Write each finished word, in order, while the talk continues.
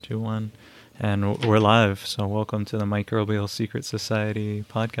2, 1. And we're live, so welcome to the Microbial Secret Society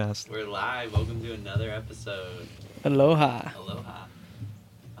podcast. We're live. Welcome to another episode. Aloha. Aloha.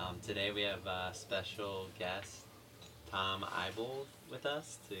 Today we have a special guest, Tom Eibold, with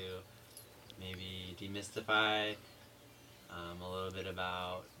us to maybe demystify a little bit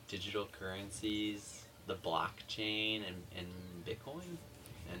about digital currencies, the blockchain, and Bitcoin,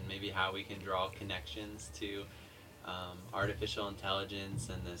 and maybe how we can draw connections to artificial intelligence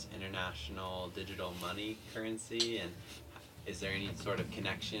and this international digital money currency, and is there any sort of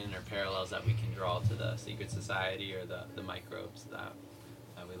connection or parallels that we can draw to the secret society or the microbes that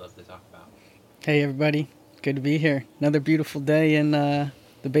we love to talk about? Hey everybody, good to be here. Another beautiful day in the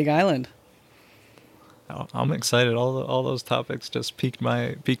Big Island. I'm excited. All those topics just piqued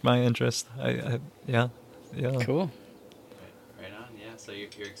my interest. Yeah. Cool. Right on. Yeah. So you're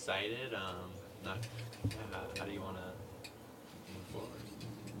excited. How do you want to move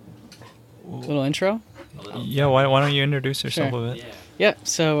forward? Little intro? Yeah, why don't you introduce yourself Sure. a bit? Yeah,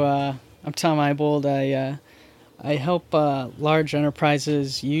 so I'm Tom Eibold. I help large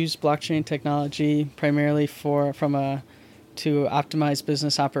enterprises use blockchain technology primarily to optimize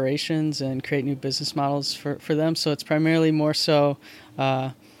business operations and create new business models for them. So it's primarily more so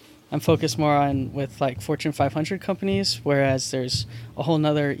I'm focused more on with like Fortune 500 companies, whereas there's a whole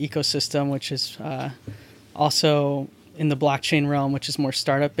nother ecosystem which is also in the blockchain realm, which is more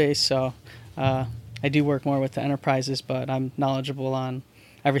startup based. So I do work more with the enterprises, but I'm knowledgeable on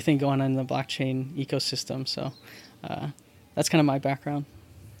everything going on in the blockchain ecosystem. So that's kind of my background.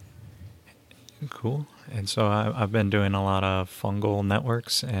 Cool. And so I've been doing a lot of fungal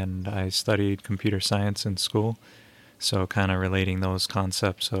networks, and I studied computer science in school. So kind of relating those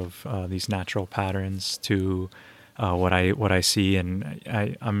concepts of these natural patterns to what I see, and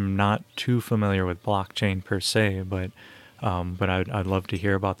I'm not too familiar with blockchain per se, but I'd love to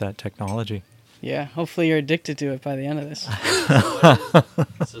hear about that technology. Yeah, hopefully you're addicted to it by the end of this.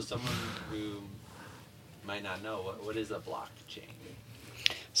 So someone who might not know, what is a blockchain?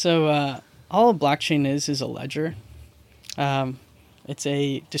 So all a blockchain is a ledger. It's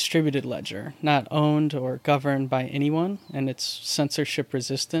a distributed ledger, not owned or governed by anyone, and it's censorship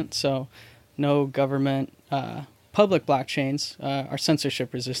resistant. So no government, public blockchains are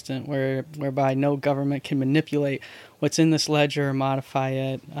censorship resistant, whereby no government can manipulate what's in this ledger or modify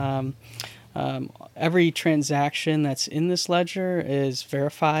it. Every transaction that's in this ledger is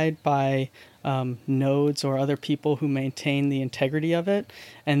verified by nodes or other people who maintain the integrity of it,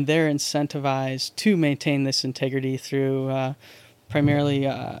 and they're incentivized to maintain this integrity through primarily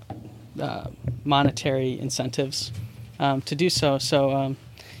monetary incentives to do so. So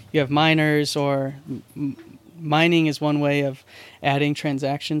you have miners, or mining is one way of adding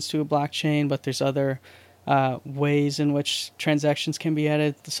transactions to a blockchain, but there's other ways in which transactions can be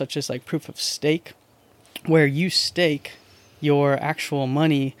added, such as like proof of stake, where you stake your actual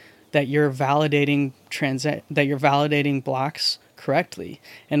money that you're validating blocks correctly.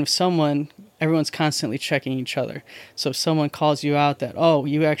 And if everyone's constantly checking each other. So if someone calls you out that,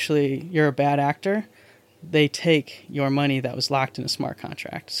 you're a bad actor, they take your money that was locked in a smart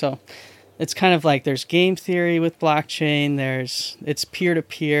contract. So it's kind of like there's game theory with blockchain. It's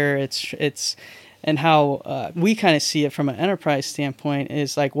peer-to-peer. It's and how we kind of see it from an enterprise standpoint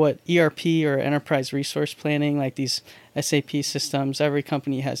is like what ERP or enterprise resource planning, like these SAP systems. Every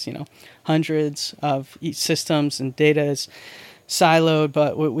company has hundreds of systems, and data is siloed.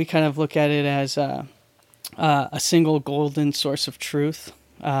 But we kind of look at it as a single golden source of truth.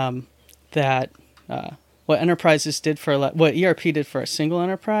 That what enterprises did what ERP did for a single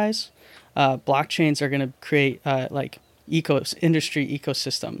enterprise, blockchains are going to create industry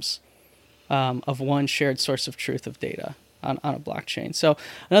ecosystems of one shared source of truth of data on a blockchain. So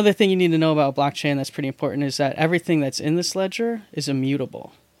another thing you need to know about blockchain that's pretty important is that everything that's in this ledger is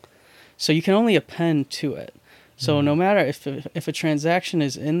immutable. So you can only append to it. So no matter if a transaction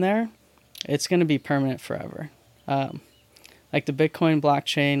is in there, it's going to be permanent forever. Like the Bitcoin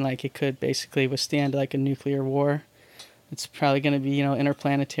blockchain, like it could basically withstand like a nuclear war. It's probably going to be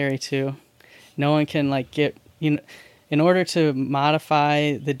interplanetary too. No one can in order to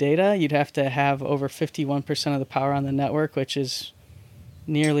modify the data, you'd have to have over 51% of the power on the network, which is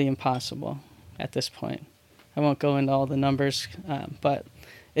nearly impossible at this point. I won't go into all the numbers, but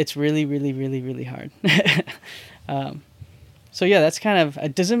it's really, really, really, really hard. So yeah, that's kind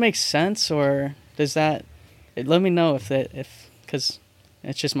of, does it make sense, or does that, let me know because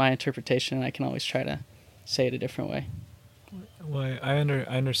it's just my interpretation, and I can always try to say it a different way. Well, I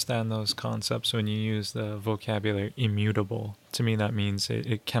understand those concepts when you use the vocabulary immutable. To me, that means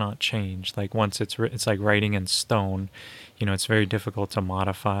it cannot change. Like once it's like writing in stone, it's very difficult to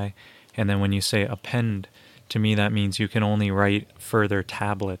modify. And then when you say append, to me that means you can only write further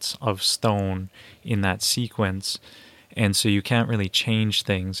tablets of stone in that sequence. And so you can't really change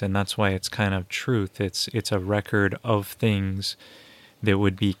things, and that's why it's kind of truth. It's a record of things that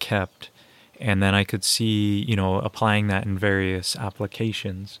would be kept. And then I could see, applying that in various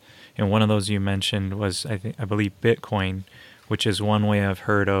applications. And one of those you mentioned was, I believe, Bitcoin, which is one way I've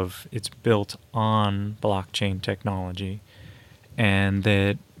heard of. It's built on blockchain technology. And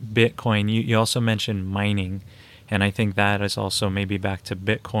that Bitcoin, you also mentioned mining. And I think that is also maybe back to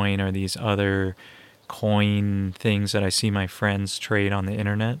Bitcoin or these other coin things that I see my friends trade on the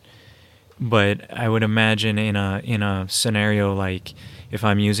internet. But I would imagine in a scenario like if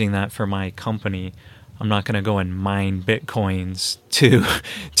I'm using that for my company, I'm not going to go and mine bitcoins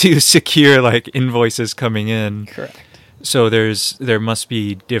to secure like invoices coming in. Correct. So there must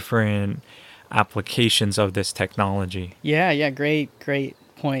be different applications of this technology. Yeah, great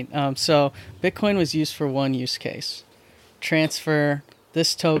point. So Bitcoin was used for one use case: transfer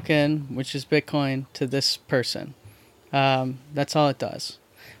this token, which is Bitcoin, to this person. That's all it does.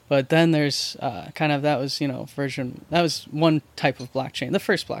 But then there's that was one type of blockchain, the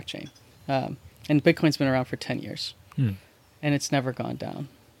first blockchain. And Bitcoin's been around for 10 years. And it's never gone down.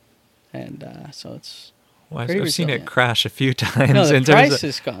 And so it's pretty I've seen it resilient. crash a few times. No, the price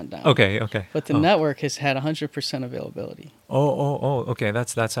has gone down. Okay. But the network has had 100% availability. Okay.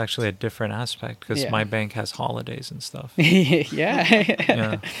 That's actually a different aspect because Yeah. my bank has holidays and stuff.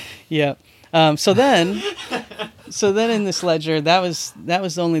 Yeah. Yeah. So then in this ledger, that was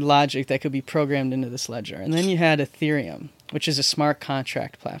the only logic that could be programmed into this ledger. And then you had Ethereum, which is a smart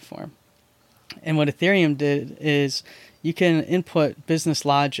contract platform. And what Ethereum did is you can input business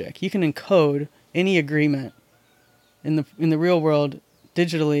logic. You can encode any agreement in the real world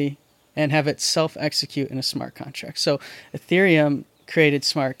digitally and have it self-execute in a smart contract. So Ethereum created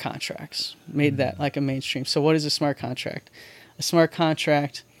smart contracts, made that like a mainstream. So what is a smart contract? A smart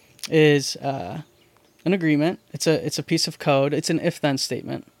contract is an agreement. It's a piece of code. It's an if-then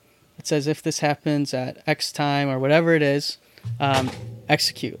statement. It says if this happens at X time or whatever it is,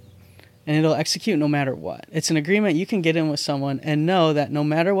 execute. And it'll execute no matter what. It's an agreement you can get in with someone and know that no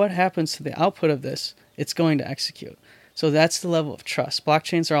matter what happens to the output of this, it's going to execute. So that's the level of trust.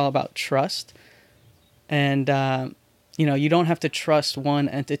 Blockchains are all about trust. And, you don't have to trust one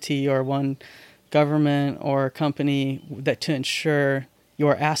entity or one government or company to ensure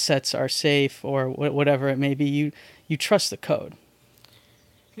your assets are safe or whatever it may be. You trust the code.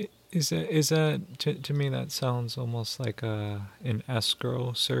 Is that to me that sounds almost like an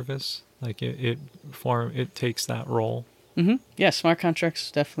escrow service? Like it takes that role. Mm-hmm. Yeah, smart contracts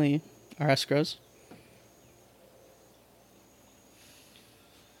definitely are escrows.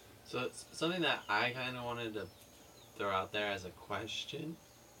 So it's something that I kind of wanted to throw out there as a question,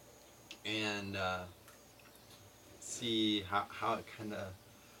 and see how it kind of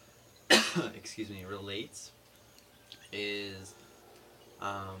relates. Is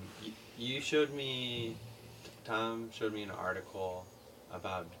Tom showed me an article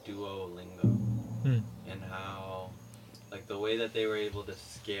about Duolingo and how, like, the way that they were able to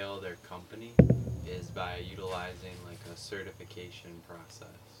scale their company is by utilizing like a certification process,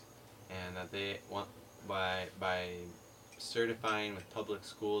 and that they want by certifying with public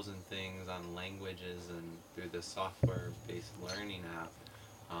schools and things on languages and through the software-based learning app,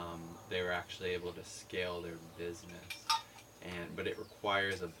 they were actually able to scale their business. But it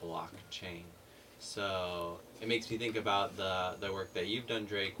requires a blockchain. So it makes me think about the work that you've done,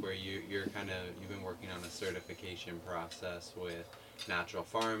 Drake, where you've been working on a certification process with natural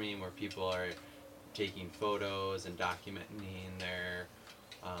farming, where people are taking photos and documenting their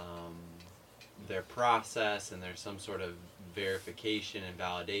process, and there's some sort of verification and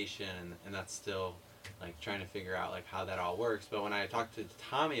validation, and that's still like trying to figure out like how that all works. But when I talked to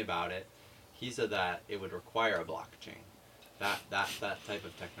Tommy about it, he said that it would require a blockchain. That type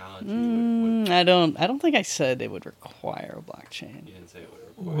of technology would I don't think I said it would require a blockchain. You didn't say it would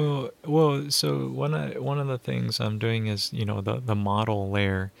require. Well. So one of the things I'm doing is the model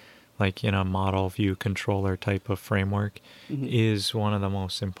layer, like in a model view controller type of framework, is one of the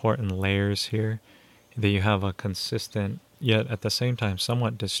most important layers here. That you have a consistent yet at the same time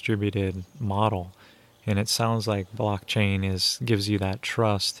somewhat distributed model, and it sounds like blockchain gives you that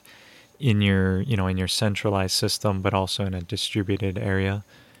trust in your centralized system, but also in a distributed area,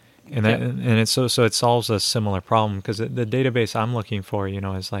 and it solves a similar problem, because the database I'm looking for,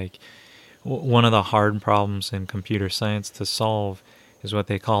 is like one of the hard problems in computer science to solve is what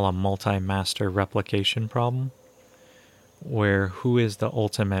they call a multi-master replication problem, where who is the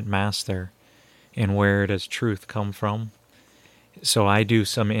ultimate master and where does truth come from? So I do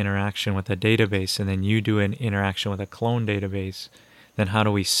some interaction with a database and then you do an interaction with a clone database. Then how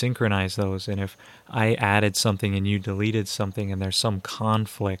do we synchronize those? And if I added something and you deleted something and there's some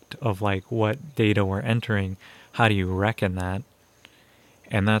conflict of like what data we're entering, how do you reckon that?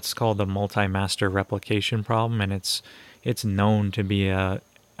 And that's called the multi-master replication problem, and it's known to be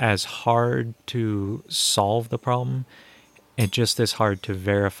as hard to solve the problem and just as hard to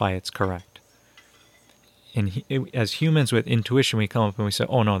verify it's correct. And as humans with intuition, we come up and we say,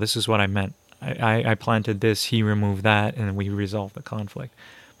 oh no, this is what I meant. I planted this, he removed that, and we resolve the conflict.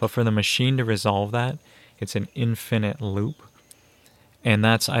 But for the machine to resolve that, it's an infinite loop. And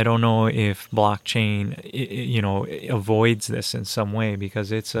that's, I don't know if blockchain, avoids this in some way,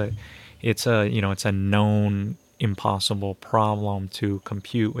 because it's a known impossible problem to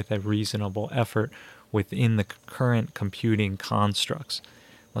compute with a reasonable effort within the current computing constructs.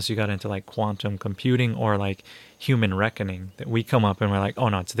 Unless you got into like quantum computing or like human reckoning, that we come up and we're like, oh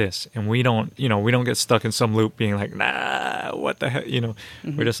no, it's this. And we don't get stuck in some loop being like, nah, what the heck,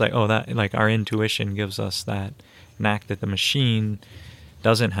 Mm-hmm. We're just like, oh, that, like our intuition gives us that knack that the machine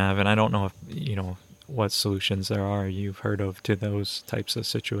doesn't have. And I don't know if, what solutions there are you've heard of to those types of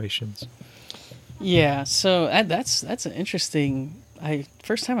situations. Yeah, so that's an interesting.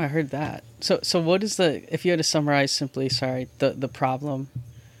 First time I heard that. So what is if you had to summarize simply, the problem?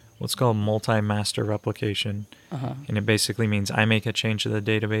 What's called multi-master replication. Uh-huh. And it basically means I make a change to the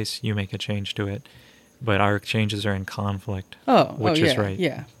database, you make a change to it, but our changes are in conflict. Which is right.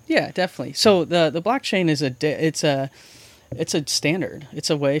 Yeah, definitely. So the blockchain is it's a standard. It's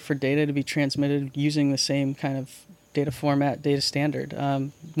a way for data to be transmitted using the same kind of data format, data standard.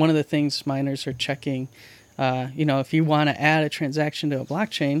 One of the things miners are checking, if you want to add a transaction to a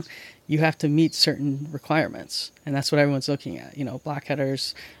blockchain, you have to meet certain requirements. And that's what everyone's looking at, block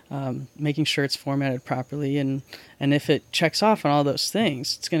headers, making sure it's formatted properly. And if it checks off on all those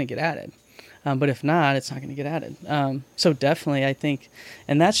things, it's going to get added. But if not, it's not going to get added. So definitely, I think,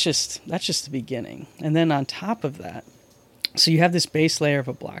 and that's just the beginning. And then on top of that, so you have this base layer of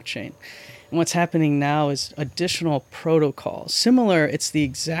a blockchain. And what's happening now is additional protocols. Similar, it's the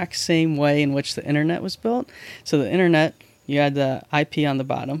exact same way in which the internet was built. So the internet, you had the IP on the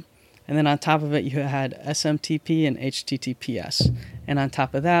bottom, and then on top of it, you had SMTP and HTTPS. And on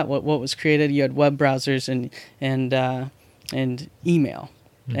top of that, what was created, you had web browsers and email.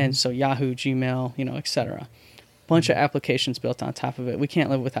 Mm-hmm. And so Yahoo, Gmail, etc. Bunch of applications built on top of it. We can't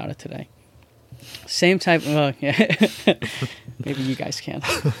live without it today. Same type. Well, yeah. Maybe you guys can.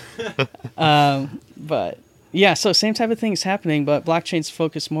 But yeah, so same type of thing is happening, but blockchains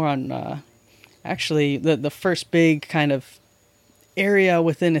focus more on actually the first big kind of area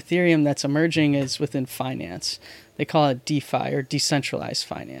within Ethereum that's emerging is within finance. They call it DeFi, or decentralized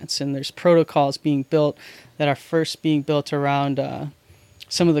finance, and there's protocols being built that are first being built around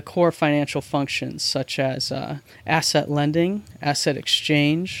some of the core financial functions, such as asset lending, asset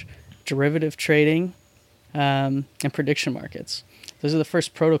exchange, derivative trading, and prediction markets. Those are the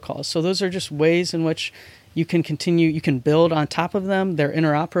first protocols. So those are just ways in which you can continue, you can build on top of them. They're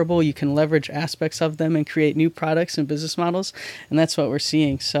interoperable. You can leverage aspects of them and create new products and business models. And that's what we're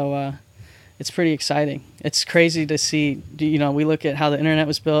seeing. So it's pretty exciting. It's crazy to see, we look at how the internet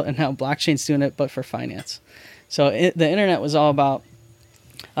was built and how blockchain's doing it, but for finance. So the internet was all about,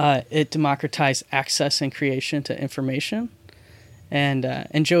 it democratized access and creation to information.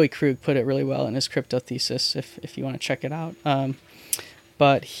 And Joey Krug put it really well in his crypto thesis, if you want to check it out.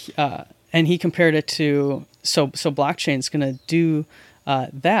 And he compared it to, so blockchain's going to do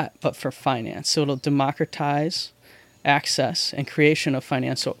that, but for finance. So it'll democratize access and creation of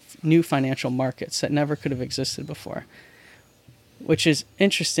new financial markets that never could have existed before. Which is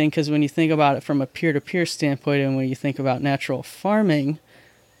interesting because when you think about it from a peer-to-peer standpoint and when you think about natural farming,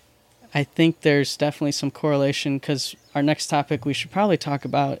 I think there's definitely some correlation, because our next topic we should probably talk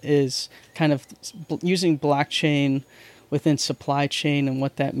about is kind of using blockchain within supply chain and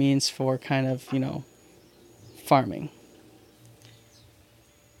what that means for kind of, farming.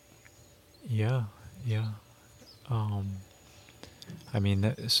 Yeah.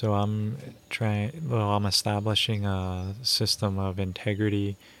 So I'm establishing a system of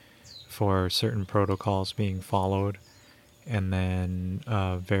integrity for certain protocols being followed, and then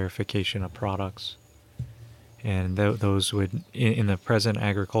verification of products. And those would, in the present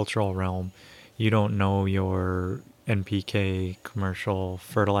agricultural realm, you don't know your NPK commercial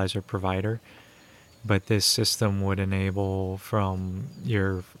fertilizer provider, but this system would enable from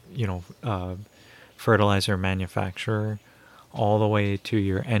your, fertilizer manufacturer all the way to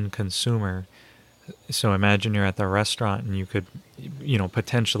your end consumer. So imagine you're at the restaurant and you could,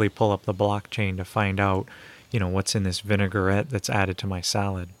 potentially pull up the blockchain to find out, what's in this vinaigrette that's added to my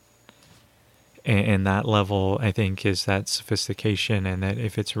salad. And that level, I think, is that sophistication, and that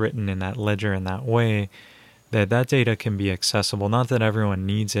if it's written in that ledger in that way, that data can be accessible. Not that everyone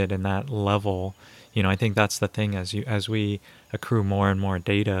needs it in that level. I think that's the thing, as we accrue more and more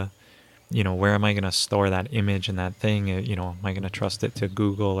data, where am I going to store that image and that thing? Am I going to trust it to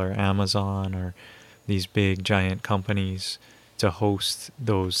Google or Amazon or these big giant companies to host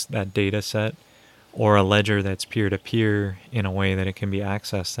that data set, or a ledger that's peer-to-peer in a way that it can be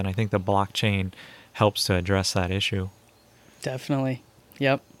accessed? And I think the blockchain helps to address that issue. Definitely.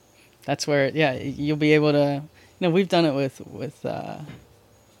 Yep. That's where, you'll be able to, we've done it with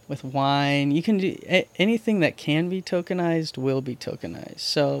wine. You can do anything that can be tokenized will be tokenized.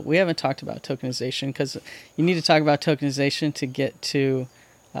 So we haven't talked about tokenization because you need to talk about tokenization to get to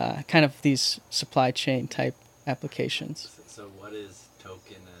kind of these supply chain type applications. So what is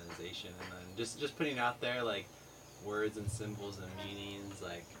tokenization? And then just putting out there like words and symbols and meanings,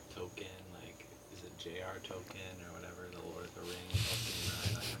 like token, like is it JR token or whatever, the Lord of the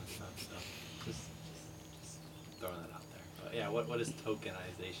Rings, that kind of stuff. So just throwing that out there. But yeah, what is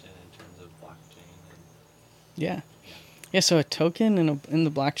tokenization in terms of blockchain? Yeah, so a token in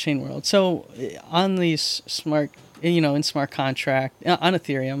the blockchain world. So on these in smart contract, on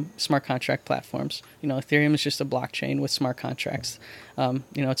Ethereum, smart contract platforms, Ethereum is just a blockchain with smart contracts.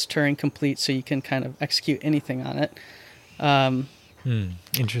 It's Turing complete, so you can kind of execute anything on it.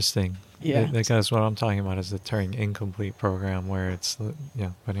 Interesting. Yeah. Because what I'm talking about is the Turing incomplete program where it's, but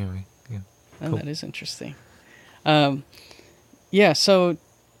anyway, yeah. Cool. That is interesting.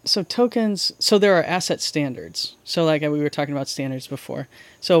 So tokens, so there are asset standards. So like we were talking about standards before.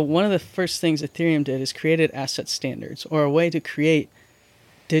 So one of the first things Ethereum did is created asset standards, or a way to create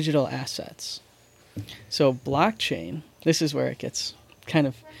digital assets. So blockchain, this is where it gets kind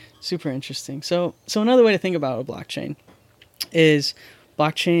of super interesting. So another way to think about a blockchain is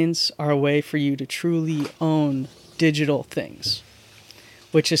blockchains are a way for you to truly own digital things,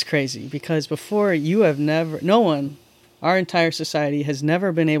 which is crazy because before our entire society has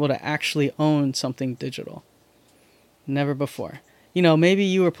never been able to actually own something digital. Never before. Maybe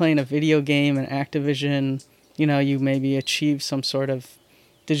you were playing a video game and Activision, you maybe achieved some sort of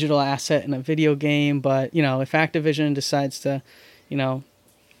digital asset in a video game, but, if Activision decides to,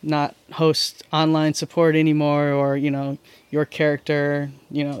 not host online support anymore, or, your character,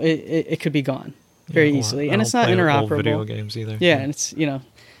 it could be gone very easily. And it's not interoperable. Old video games either. Yeah, and it's,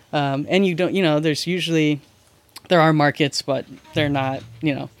 and you don't, there's usually... There are markets, but they're not,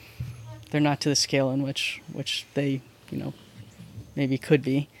 they're not to the scale in which they, maybe could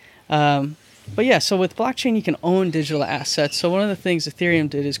be. But yeah, so with blockchain, you can own digital assets. So one of the things Ethereum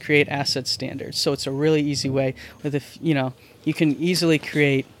did is create asset standards. So it's a really easy way you can easily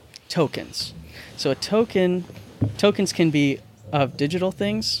create tokens. So tokens can be of digital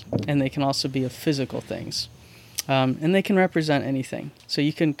things, and they can also be of physical things. And they can represent anything. So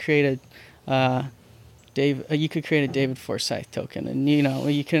you can create you could create a David Forsyth token, and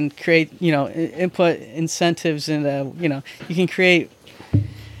you can create input incentives, and you can create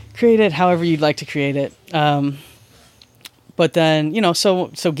it however you'd like to create it. But then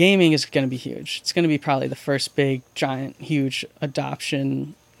so gaming is going to be huge. It's going to be probably the first big giant huge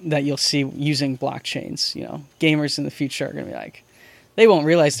adoption that you'll see using blockchains. Gamers in the future are going to be like, they won't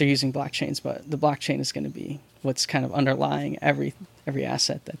realize they're using blockchains, but the blockchain is going to be what's kind of underlying every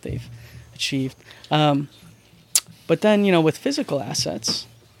asset that they've achieved. But then, with physical assets,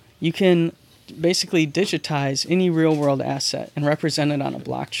 you can basically digitize any real world asset and represent it on a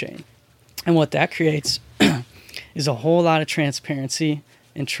blockchain. And what that creates is a whole lot of transparency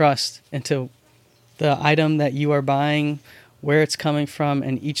and trust into the item that you are buying, where it's coming from,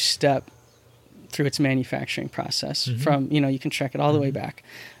 and each step through its manufacturing process. Mm-hmm. From, you can track it all the way back.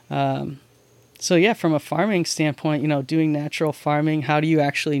 So yeah, from a farming standpoint, doing natural farming, how do you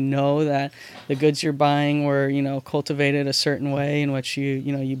actually know that the goods you're buying were, cultivated a certain way in which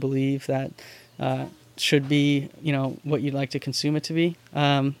you believe that should be, what you'd like to consume it to be?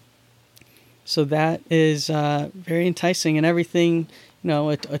 So that is very enticing, and everything,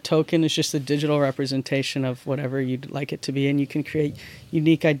 a token is just a digital representation of whatever you'd like it to be, and you can create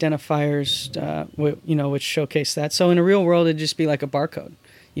unique identifiers, which showcase that. So in a real world, it'd just be like a barcode.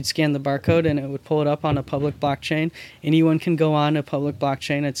 You'd scan the barcode and it would pull it up on a public blockchain. Anyone can go on a public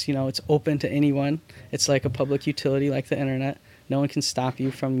blockchain. It's, it's open to anyone. It's like a public utility, like the internet. No one can stop you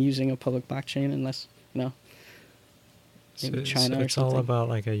from using a public blockchain unless, maybe China or it's something. all about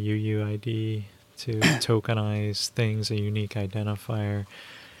like a UUID to tokenize things, a unique identifier.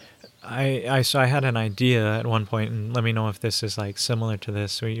 So I had an idea at one point, and let me know if this is like similar to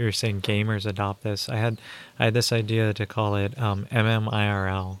this. Where you're saying gamers adopt this. I had this idea to call it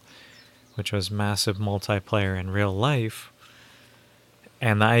MMIRL, which was massive multiplayer in real life.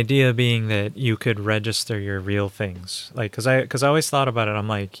 And the idea being that you could register your real things, like because I always thought about it. I'm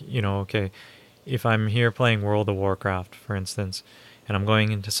like, okay, if I'm here playing World of Warcraft, for instance, and I'm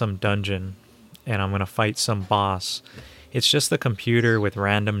going into some dungeon, and I'm going to fight some boss. It's just the computer with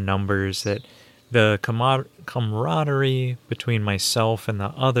random numbers that the camaraderie between myself and the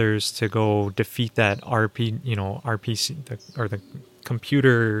others to go defeat that RPC, or the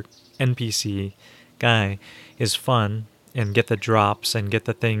computer NPC guy is fun, and get the drops and get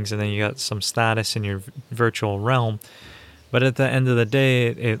the things, and then you got some status in your virtual realm. But at the end of the day,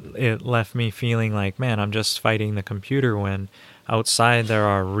 it left me feeling like, man, I'm just fighting the computer when outside there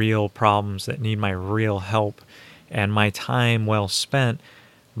are real problems that need my real help and my time well spent.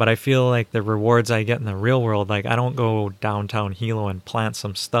 But I feel like the rewards I get in the real world, like I don't go downtown Hilo and plant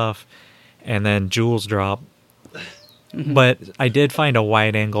some stuff and then jewels drop. But I did find a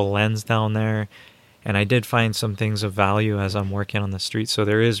wide angle lens down there, and I did find some things of value as I'm working on the street. So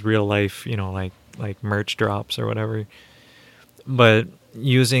there is real life, like merch drops or whatever. But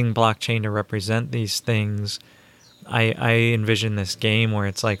using blockchain to represent these things, I envision this game where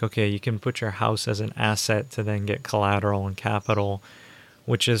it's like, okay, you can put your house as an asset to then get collateral and capital,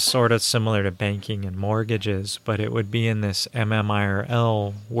 which is sort of similar to banking and mortgages, but it would be in this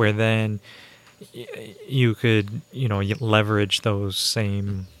MMIRL where then you could, leverage those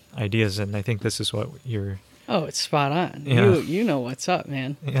same ideas. And I think this is what you're... Oh, it's spot on. Yeah. You know what's up,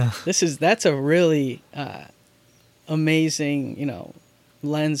 man. Yeah. That's a really amazing,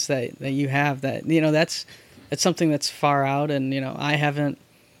 lens that you have, that, that's something that's far out, and, I haven't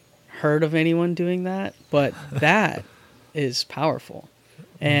heard of anyone doing that, but that is powerful.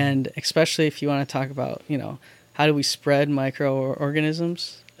 And especially if you want to talk about, how do we spread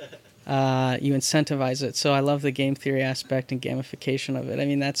microorganisms? You incentivize it. So I love the game theory aspect and gamification of it. I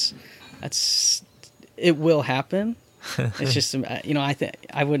mean, that's it will happen. It's just, I think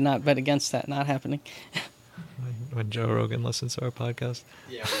I would not bet against that not happening. When Joe Rogan listens to our podcast.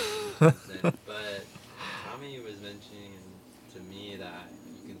 Yeah, 100%. But Tommy was mentioning to me that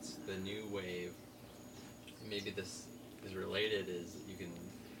the new wave, maybe this is related, is you can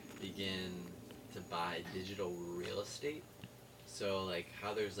begin to buy digital real estate. So like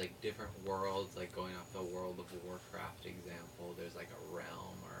how there's like different worlds, like going off the World of Warcraft example, there's like a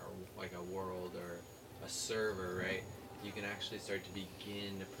realm or like a world or a server, right? You can actually start to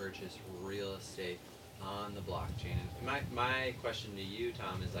begin to purchase real estate on the blockchain. And my question to you,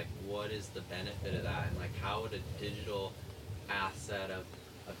 Tom, is like, what is the benefit of that? And like, how would a digital asset of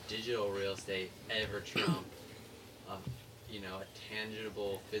digital real estate ever trump a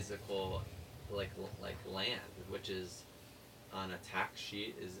tangible physical like land, which is on a tax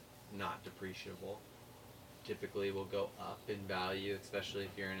sheet is not depreciable. Typically will go up in value, especially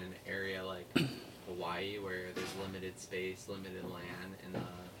if you're in an area like Hawaii where there's limited space, limited land, and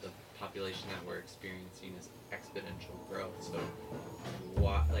the population that we're experiencing is exponential growth. So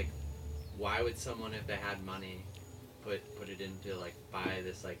why would someone, if they had money, put it into like buy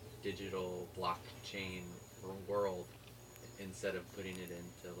this like digital blockchain world instead of putting it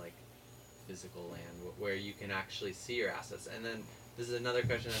into like physical land where you can actually see your assets? And then this is another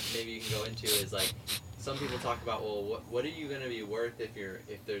question that maybe you can go into, is like, some people talk about, well, what are you going to be worth if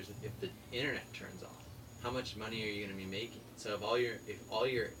the internet turns off? How much money are you going to be making? So if all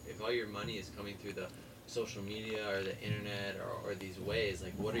your money is coming through the social media or the internet or these ways,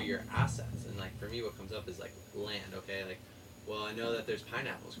 like, what are your assets? And like for me, what comes up is like land. Okay, like, well, I know that there's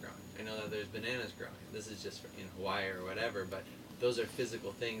pineapples growing. I know that there's bananas growing. This is just in Hawaii or whatever, but those are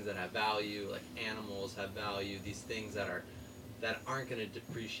physical things that have value. Like animals have value. These things that aren't going to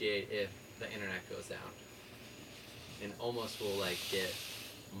depreciate if the internet goes down, and almost will like get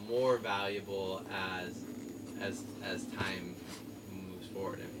more valuable as time moves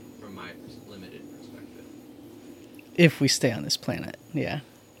forward. I mean, from my limited perspective. If we stay on this planet, yeah.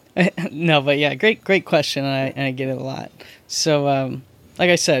 No, but yeah, great question, and I get it a lot. So, like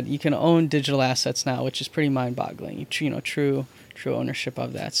I said, you can own digital assets now, which is pretty mind-boggling. True ownership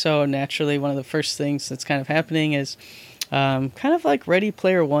of that. So naturally, one of the first things that's kind of happening is kind of like Ready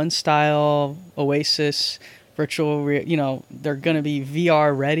Player One style Oasis virtual. They're going to be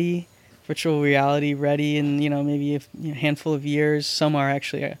VR ready, virtual reality ready, in maybe a handful of years. Some are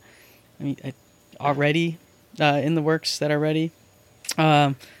actually, already in the works that are ready.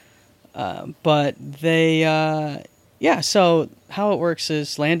 But they Yeah, so how it works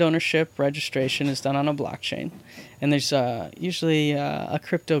is land ownership registration is done on a blockchain, and there's usually a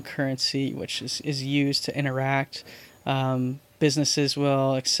cryptocurrency which is used to interact. Businesses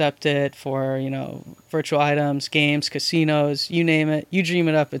will accept it for virtual items, games, casinos, you name it. You dream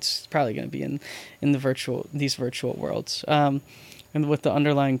it up, it's probably going to be in these virtual worlds, and with the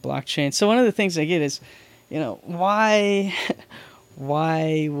underlying blockchain. So one of the things I get is, why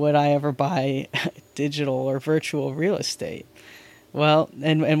why would I ever buy digital or virtual real estate? Well,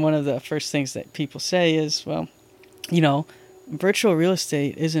 and one of the first things that people say is, well, virtual real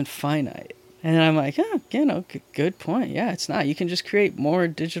estate isn't finite. And I'm like, oh, good point. Yeah, it's not. You can just create more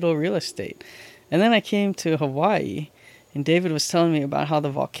digital real estate. And then I came to Hawaii, and David was telling me about how the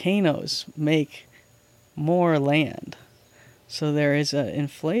volcanoes make more land. So there is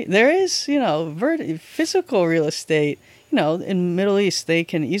physical real estate. In the Middle East, they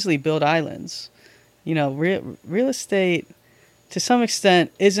can easily build islands. Real estate, to some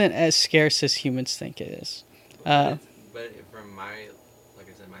extent, isn't as scarce as humans think it is. But from my, like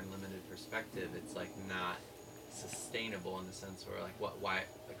I said, my limited perspective, it's like not sustainable in the sense where why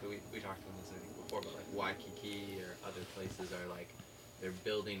we talked about this I think before, but like Waikiki or other places are like they're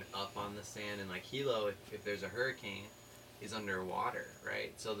building up on the sand, and like Hilo, if there's a hurricane, is underwater,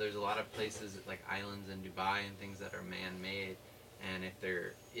 right? So there's a lot of places like islands in Dubai and things that are man-made, and if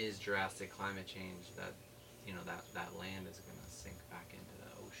there is drastic climate change, that that land is going to sink back into the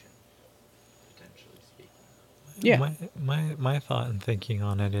ocean, potentially speaking. Yeah. My thought and thinking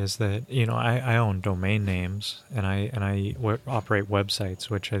on it is that I own domain names, and I operate websites,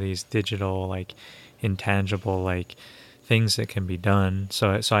 which are these digital, like intangible, like things that can be done.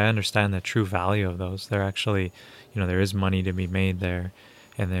 So I understand the true value of those. They're actually, there is money to be made there,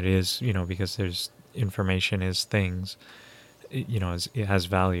 and that is, because there's information is things, it has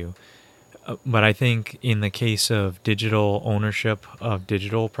value. But I think in the case of digital ownership of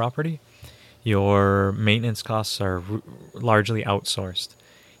digital property, your maintenance costs are largely outsourced.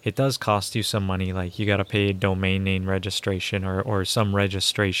 It does cost you some money, like you got to pay domain name registration or some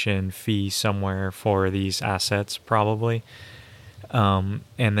registration fee somewhere for these assets, probably. And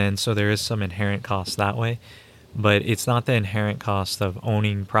then so there is some inherent cost that way. But it's not the inherent cost of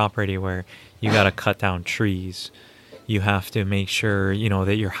owning property where you got to cut down trees. You have to make sure,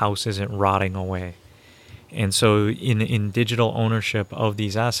 that your house isn't rotting away. And so in digital ownership of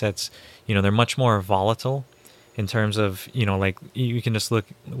these assets, they're much more volatile in terms of, like you can just look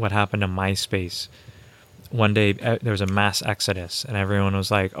what happened to MySpace. One day there was a mass exodus and everyone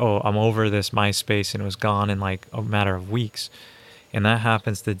was like, oh, I'm over this MySpace, and it was gone in like a matter of weeks. And that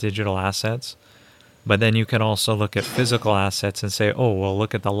happens to digital assets. But then you can also look at physical assets and say, oh, well,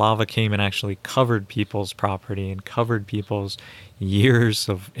 look at the lava came and actually covered people's property and covered people's years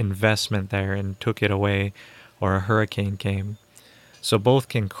of investment there and took it away, or a hurricane came. So both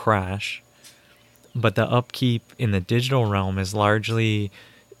can crash. But the upkeep in the digital realm is largely,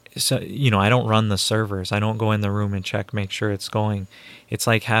 so, I don't run the servers. I don't go in the room and check, make sure it's going. It's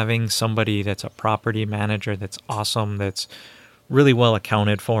like having somebody that's a property manager that's awesome, that's really well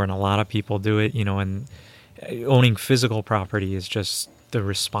accounted for, and a lot of people do it, and owning physical property is just, the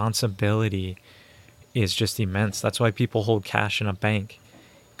responsibility is just immense. That's why people hold cash in a bank.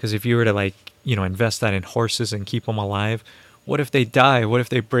 Because if you were to invest that in horses and keep them alive, what if they die? What if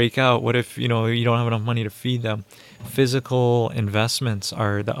they break out? What if, you don't have enough money to feed them? Physical investments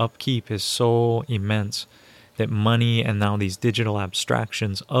the upkeep is so immense that money, and now these digital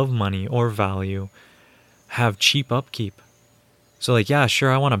abstractions of money or value, have cheap upkeep. So yeah,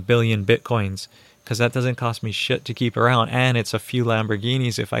 sure, I want 1 billion Bitcoins because that doesn't cost me shit to keep around, and it's a few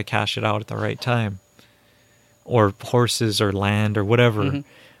Lamborghinis if I cash it out at the right time, or horses or land or whatever. Mm-hmm.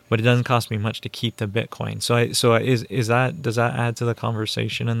 But it doesn't cost me much to keep the Bitcoin. Does that add to the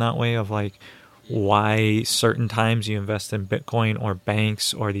conversation in that way of like why certain times you invest in Bitcoin or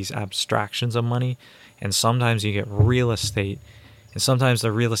banks or these abstractions of money, and sometimes you get real estate, and sometimes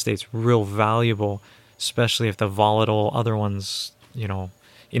the real estate's real valuable, especially if the volatile other ones,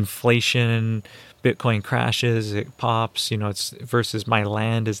 inflation, Bitcoin crashes, it pops, it's versus my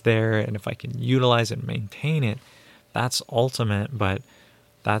land is there, and if I can utilize it and maintain it, that's ultimate. But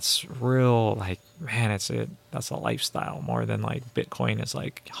that's real, like, man, that's a lifestyle more than like Bitcoin is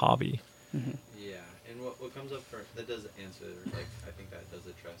like hobby. Mm-hmm. Yeah, and what comes up that does answer, like, I think that does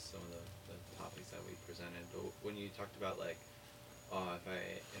address some of the topics that we presented. But when you talked about like,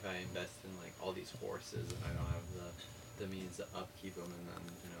 if I invest in like all these horses and I don't have the means to upkeep them, and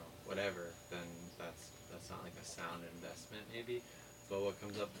then whatever, then that's not like a sound investment maybe. But what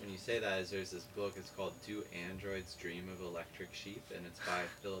comes up when you say that is there's this book. It's called "Do Androids Dream of Electric Sheep?" and it's by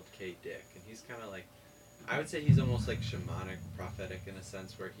Philip K. Dick, and he's kind of like I would say he's almost like shamanic, prophetic in a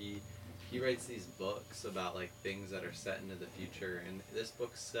sense, where he writes these books about like things that are set into the future, and this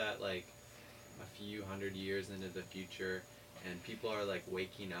book's set like a few hundred years into the future, and people are like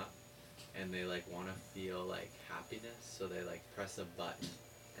waking up, and they like want to feel like happiness, so they like press a button,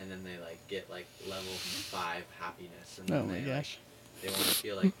 and then they like get like level 5 happiness, and then Oh my gosh. they want to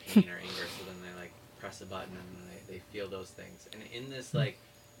feel like pain or anger, so then they like press a button, and then they feel those things, and in this like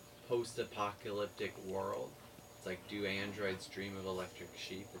post-apocalyptic world, it's like, do androids dream of electric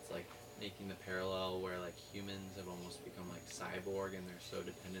sheep? It's like making the parallel where like humans have almost become like cyborg, and they're so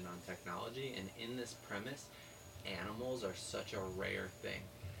dependent on technology. And in this premise, animals are such a rare thing.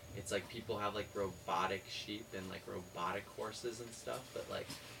 It's like people have like robotic sheep and like robotic horses and stuff, but like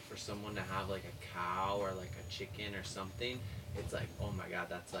for someone to have like a cow or like a chicken or something, it's like, oh my god,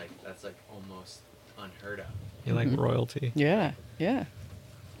 that's like almost unheard of. You like royalty. Yeah, yeah.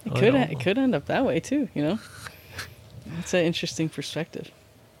 It Oh, could yeah. it could end up that way too, you know. It's an interesting perspective.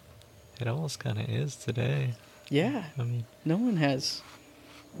 It almost kind of is today. Yeah, I mean, no one has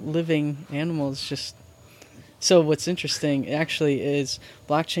living animals. Just so what's interesting actually is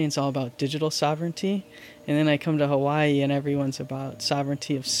blockchain's all about digital sovereignty, and then I come to Hawaii and everyone's about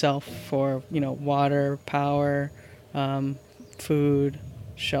sovereignty of self for water, power, food,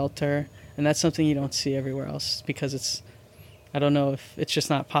 shelter, and that's something you don't see everywhere else because I don't know if it's just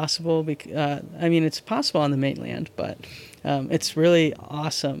not possible. I mean, it's possible on the mainland, but it's really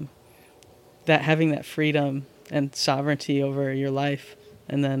awesome that having that freedom and sovereignty over your life,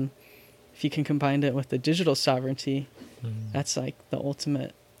 and then if you can combine it with the digital sovereignty, that's like the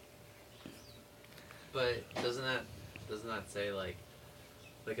ultimate. But doesn't that say like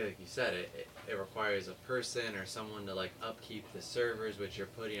you said, it requires a person or someone to like upkeep the servers, which you're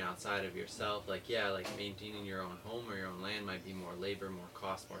putting outside of yourself. Like, yeah, like maintaining your own home or your own land might be more labor, more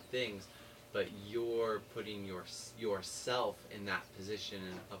cost, more things, but you're putting yourself in that position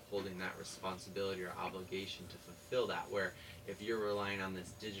and upholding that responsibility or obligation to fulfill that. Where if you're relying on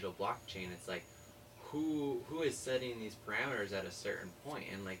this digital blockchain, it's like, who is setting these parameters at a certain point,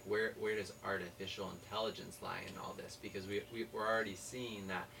 and like where does artificial intelligence lie in all this? Because we're already seeing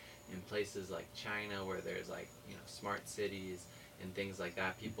that in places like China, where there's like smart cities and things like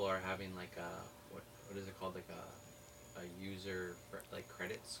that. People are having like a what is it called, like a user like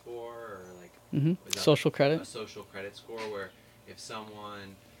credit score, or like Social credit. a social credit score, where if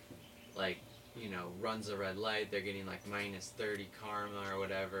someone like runs a red light, they're getting like minus 30 karma or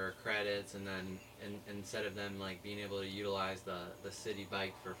whatever credits, and then instead of them like being able to utilize the city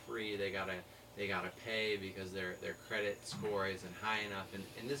bike for free, they gotta pay because their credit score isn't high enough.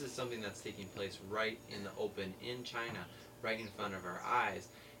 And this is something that's taking place right in the open in China, right in front of our eyes.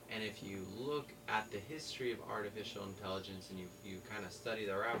 And if you look at the history of artificial intelligence, and you kind of study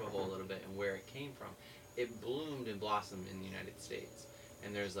the rabbit hole a little bit and where it came from, it bloomed and blossomed in the United States.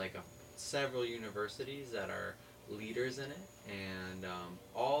 And there's like several universities that are leaders in it, and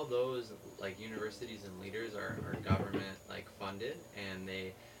all those like universities and leaders are government like funded, and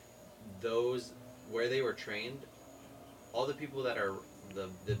those where they were trained, all the people that are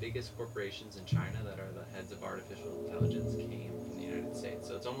the biggest corporations in China that are the heads of artificial intelligence came from the United States.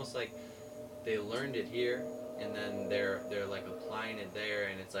 So it's almost like they learned it here, and then they're like applying it there,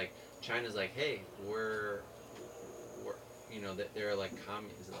 and it's like China's like, hey, we're that they're like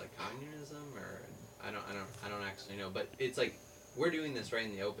is it like communism, or I don't actually know, but it's like we're doing this right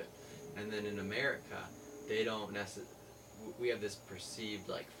in the open. And then in America, they don't we have this perceived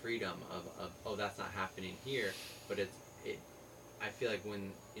like freedom of oh, that's not happening here, but I feel like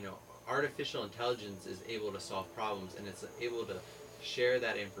when artificial intelligence is able to solve problems, and it's able to share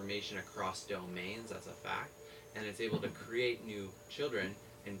that information across domains, that's a fact, and it's able to create new children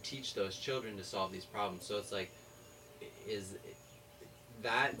and teach those children to solve these problems. So it's like,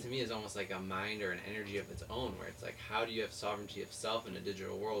 that to me is almost like a mind or an energy of its own, where it's like, how do you have sovereignty of self in a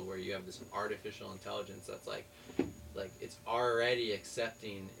digital world where you have this artificial intelligence that's like it's already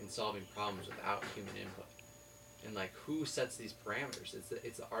accepting and solving problems without human input? And like, who sets these parameters?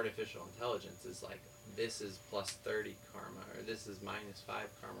 It's the artificial intelligence. It's like, this is plus 30 karma, or this is minus 5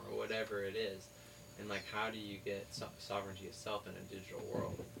 karma, or whatever it is. And like, how do you get sovereignty of self in a digital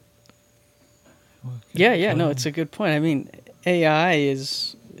world? Yeah, no, it's a good point. I mean, AI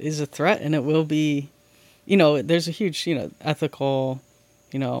is a threat, and it will be. There's a huge ethical,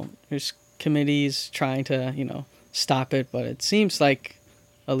 there's committees trying to stop it, but it seems like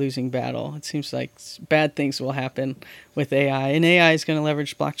a losing battle. It seems like bad things will happen with AI, and AI is going to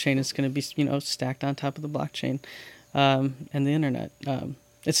leverage blockchain. It's going to be stacked on top of the blockchain and the internet.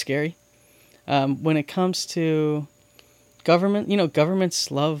 It's scary. When it comes to government,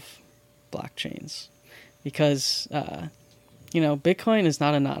 governments love blockchains. because Bitcoin is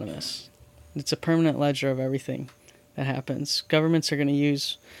not anonymous. It's a permanent ledger of everything that happens. Governments are going to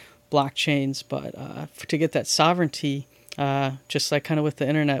use blockchains, but to get that sovereignty, just like kind of with the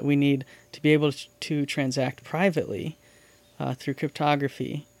internet, we need to be able to transact privately through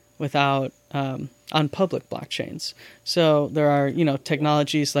cryptography without on public blockchains. So there are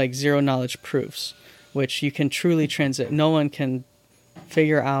technologies like zero knowledge proofs, which you can truly transit. No one can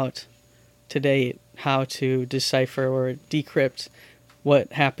figure out to date how to decipher or decrypt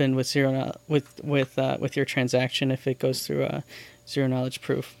what happened with with your transaction if it goes through a zero knowledge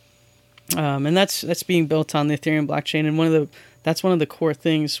proof. And that's being built on the Ethereum blockchain, and that's one of the core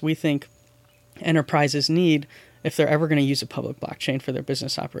things we think enterprises need if they're ever going to use a public blockchain for their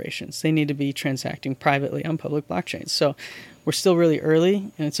business operations. They need to be transacting privately on public blockchains. So we're still really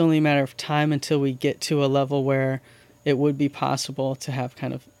early, and it's only a matter of time until we get to a level where it would be possible to have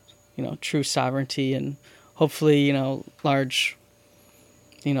kind of true sovereignty, and hopefully large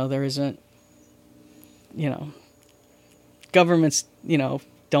there isn't governments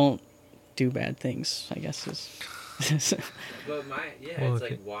don't do bad things, I guess is. But it's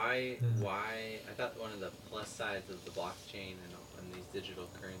like why I thought one of the plus sides of the blockchain and these digital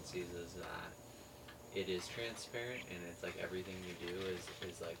currencies is that it is transparent, and it's like everything you do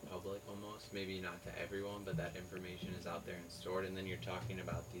is like public almost. Maybe not to everyone, but that information is out there and stored. And then you're talking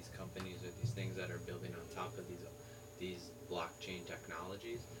about these companies or these things that are building on top of these blockchain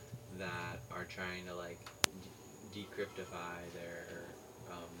technologies that are trying to like decryptify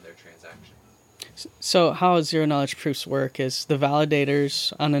their transactions. So how zero knowledge proofs work is the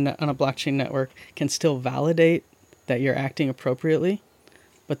validators on a blockchain network can still validate that you're acting appropriately,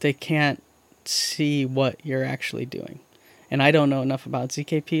 but they can't see what you're actually doing. And I don't know enough about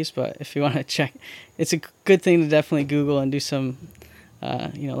ZKPs, but if you want to check, it's a good thing to definitely Google and do some,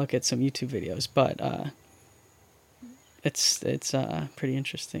 look at some YouTube videos. But it's pretty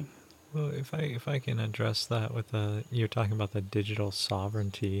interesting. Well, if I can address that with you're talking about the digital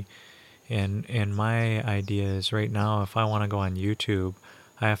sovereignty, and my idea is right now, if I want to go on YouTube,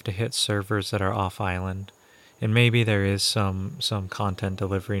 I have to hit servers that are off island. And maybe there is some content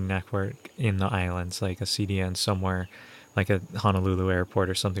delivery network in the islands, like a CDN somewhere, like a Honolulu airport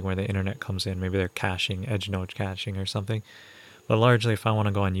or something where the internet comes in. Maybe they're caching, edge node caching or something. But largely, if I want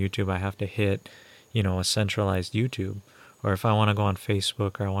to go on YouTube, I have to hit, a centralized YouTube. Or if I want to go on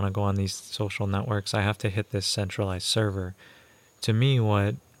Facebook or I want to go on these social networks, I have to hit this centralized server. To me,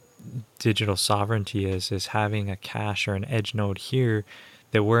 what digital sovereignty is having a cache or an edge node here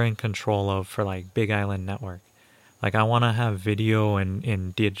that we're in control of for like Big Island Network. Like I want to have video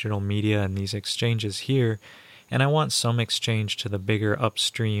and digital media and these exchanges here, and I want some exchange to the bigger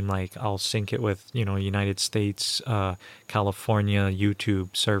upstream, like I'll sync it with, United States, California,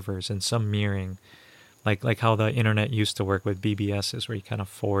 YouTube servers, and some mirroring. Like how the internet used to work with BBSs, where you kind of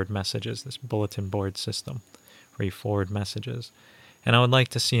forward messages, this bulletin board system where you forward messages. And I would like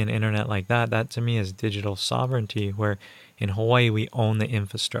to see an internet like that. That to me is digital sovereignty, where in Hawaii we own the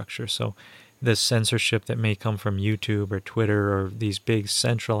infrastructure. So the censorship that may come from YouTube or Twitter or these big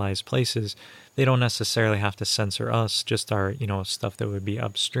centralized places, they don't necessarily have to censor us, just our, stuff that would be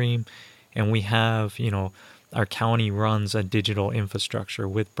upstream. And we have, our county runs a digital infrastructure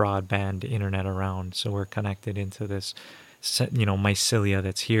with broadband internet around. So we're connected into this, mycelia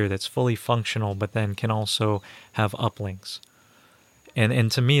that's here, that's fully functional, but then can also have uplinks.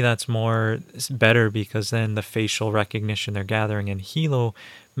 And to me, that's better, because then the facial recognition they're gathering in Hilo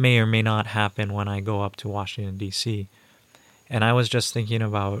may or may not happen when I go up to Washington, D.C. And I was just thinking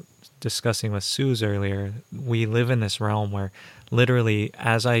about discussing with Suze earlier, we live in this realm where literally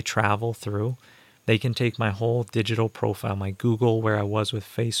as I travel through, they can take my whole digital profile, my Google, where I was with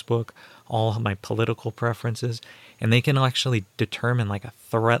Facebook, all of my political preferences, and they can actually determine like a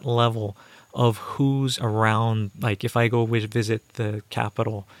threat level of who's around. Like if I go visit the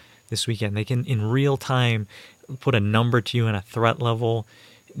Capitol this weekend, they can in real time put a number to you and a threat level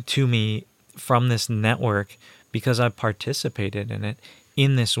to me from this network, because I've participated in it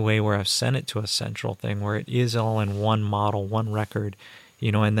in this way where I've sent it to a central thing where it is all in one model, one record,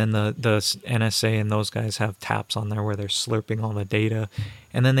 and then the NSA and those guys have taps on there where they're slurping all the data,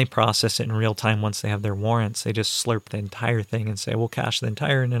 and then they process it in real time. Once they have their warrants, they just slurp the entire thing and say, we'll cache the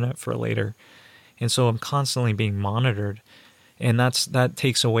entire internet for later. And so I'm constantly being monitored, and that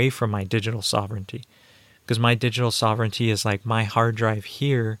takes away from my digital sovereignty, because my digital sovereignty is like my hard drive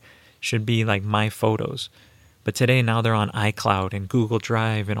here should be like my photos. But today, now they're on iCloud and Google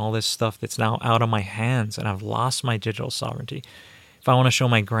Drive and all this stuff that's now out of my hands, and I've lost my digital sovereignty. If I want to show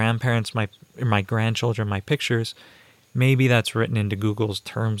my grandparents, my grandchildren, my pictures, maybe that's written into Google's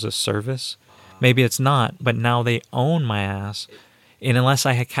terms of service, Maybe it's not, but now they own my ass. And unless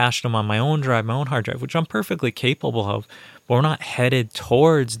I had cached them on my own drive, my own hard drive, which I'm perfectly capable of, but we're not headed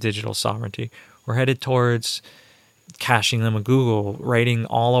towards digital sovereignty. We're headed towards caching them in Google, writing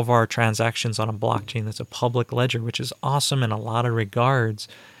all of our transactions on a blockchain that's a public ledger, which is awesome in a lot of regards.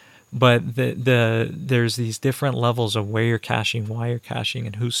 But there's these different levels of where you're caching, why you're caching,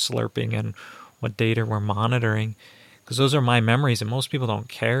 and who's slurping, and what data we're monitoring. Because those are my memories, and most people don't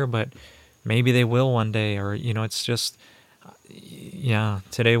care, but maybe they will one day. Or, it's just, yeah,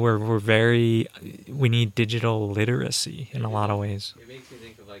 today we need digital literacy in a lot of ways. It makes me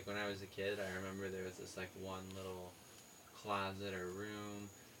think of like when I was a kid. I remember there was this like one little closet or room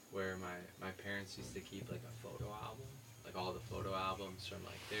where my parents used to keep like a photo album, like all the photo albums from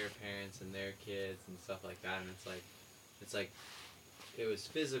like their parents and their kids and stuff like that. And it's like it was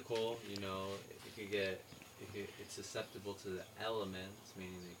physical, it's susceptible to the elements,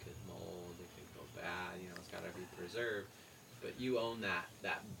 meaning it could mold, it could go bad, it's got to be preserved. But you own that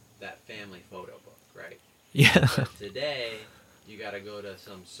family photo book, right? Yeah. But today, you got to go to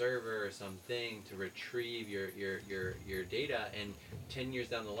some server or something to retrieve your data, and 10 years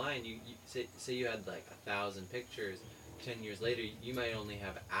down the line, you say you had like 1,000 pictures. 10 years later, you might only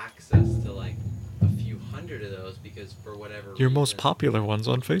have access to like a few hundred of those because for whatever your reason, most popular ones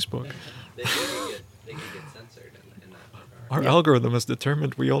on Facebook. they could get censored in that regard. Our algorithm has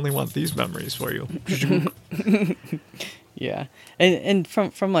determined we only want these memories for you. Yeah, and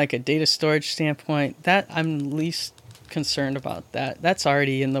from like a data storage standpoint, that I'm least concerned about that. That's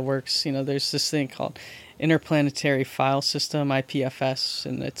already in the works. There's this thing called Interplanetary File System, IPFS,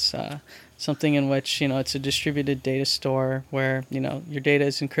 and it's something in which it's a distributed data store where your data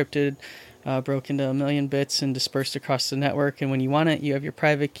is encrypted, broken into 1 million bits and dispersed across the network. And when you want it, you have your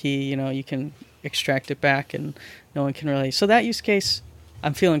private key. You can extract it back, and no one can really. So that use case,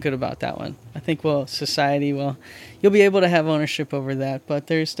 I'm feeling good about that one. I think you'll be able to have ownership over that. But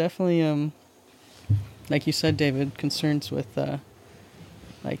there's definitely, like you said, David, concerns with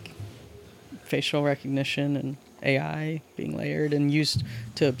like facial recognition and AI being layered and used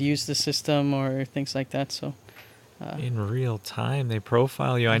to abuse the system or things like that. So in real time, they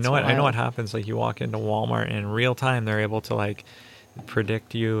profile you. I know what happens. Like you walk into Walmart, and in real time, they're able to like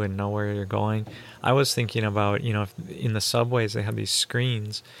predict you and know where you're going. I was thinking about, if in the subways they have these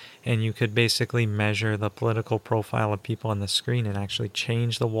screens, and you could basically measure the political profile of people on the screen and actually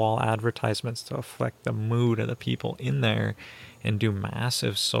change the wall advertisements to affect the mood of the people in there, and do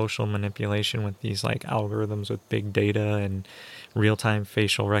massive social manipulation with these like algorithms with big data and real-time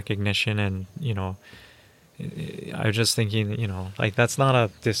facial recognition. And I was just thinking, like that's not a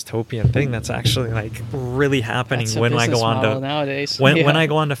dystopian thing. That's actually like really happening when I go on to nowadays. When I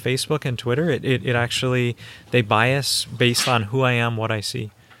go onto Facebook and Twitter, it actually, they bias based on who I am, what I see.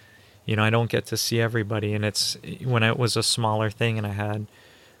 I don't get to see everybody, and it's when it was a smaller thing and I had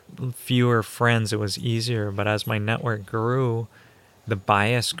fewer friends, it was easier. But as my network grew, the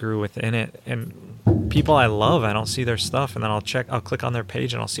bias grew within it, and people I love, I don't see their stuff, and then I'll click on their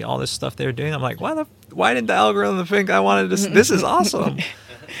page and I'll see all this stuff they're doing. I'm like, why didn't the algorithm think I wanted to? This is awesome.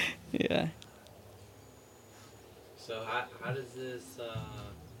 Yeah. So how does this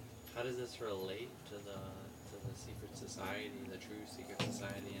relate to the secret society, the true secret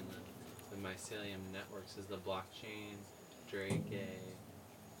society, and the mycelium networks? Is the blockchain Drake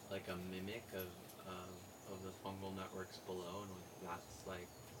a mimic of the fungal networks below, and that's like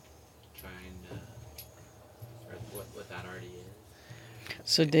trying to, or what that already is?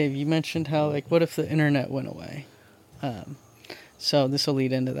 So Dave, you mentioned how like what if the internet went away? So this will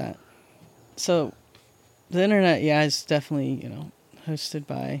lead into that. So the internet, is definitely hosted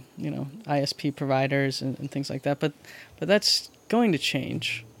by ISP providers and things like that, but that's going to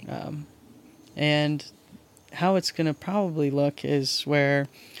change, and how it's going to probably look is where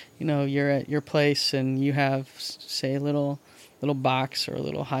you're at your place and you have, say, a little box or a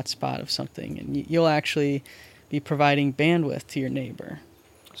little hotspot of something, and you'll actually be providing bandwidth to your neighbor.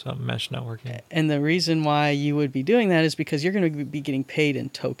 So mesh networking. And the reason why you would be doing that is because you're going to be getting paid in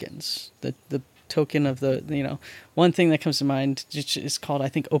tokens. The token of the, one thing that comes to mind is called, I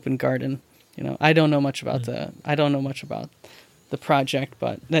think, Open Garden. I don't know much about the project,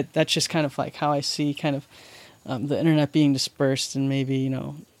 but that's just kind of like how I see kind of the internet being dispersed and maybe,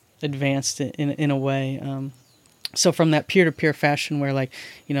 advanced in a way. So from that peer-to-peer fashion where like,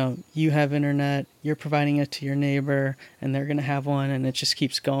 you have internet, you're providing it to your neighbor and they're going to have one, and it just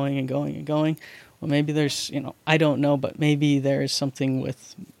keeps going and going and going. Well, maybe there's, I don't know, but maybe there is something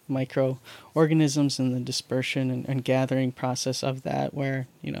with microorganisms and the dispersion and gathering process of that where,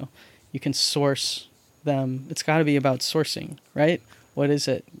 you can source them. It's got to be about sourcing, right? What is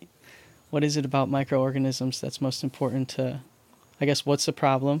it? what is it about microorganisms that's most important to, I guess, what's the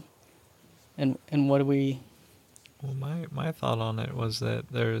problem, and what do we? Well, my thought on it was that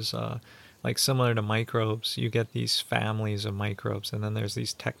there's like similar to microbes, you get these families of microbes, and then there's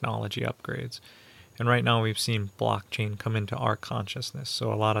these technology upgrades. And right now we've seen blockchain come into our consciousness.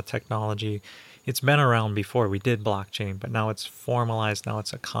 So a lot of technology, it's been around before. We did blockchain, but now it's formalized. Now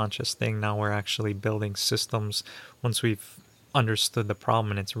it's a conscious thing. Now we're actually building systems. Once we've understood the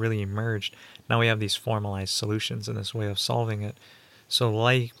problem and it's really emerged, now we have these formalized solutions and this way of solving it. So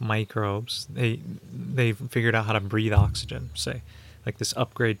like microbes, they've figured out how to breathe oxygen, say, like this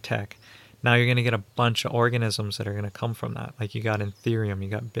upgrade tech. Now you're going to get a bunch of organisms that are going to come from that. Like you got Ethereum, you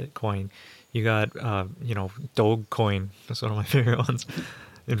got Bitcoin, you got, Dogecoin. That's one of my favorite ones.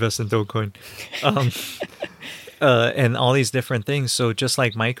 Invest in Dogecoin. And all these different things. So just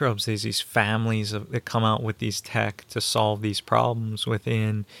like microbes, there's these families that come out with these tech to solve these problems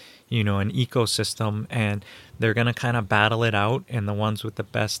within, an ecosystem, and they're going to kind of battle it out, and the ones with the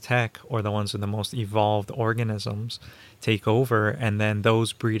best tech or the ones with the most evolved organisms take over, and then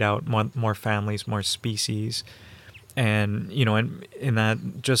those breed out more families, more species. And, and in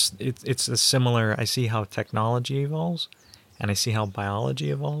that, just it's a similar, I see how technology evolves and I see how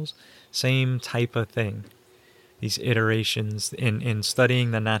biology evolves. Same type of thing. These iterations in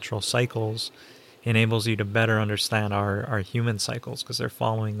studying the natural cycles enables you to better understand our human cycles because they're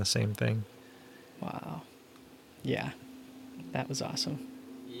following the same thing. Wow. Yeah. That was awesome.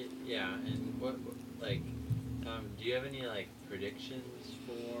 Yeah, and what like, do you have any like predictions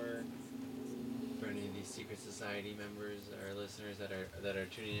for any of these secret society members or listeners that are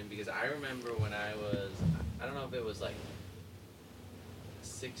tuning in? Because I remember when I don't know if it was like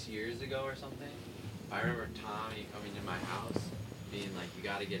 6 years ago or something. I remember Tommy coming to my house being like, "You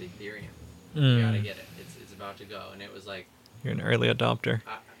got to get Ethereum. You got to get it. It's about to go." And it was like, you're an early adopter.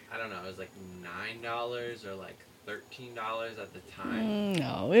 I don't know. It was like $9 or like $13 at the time.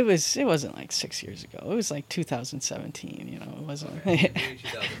 No, it wasn't like 6 years ago. It was like 2017. It wasn't. Okay, maybe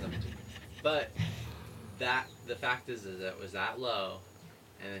 2017. But the fact is that it was that low,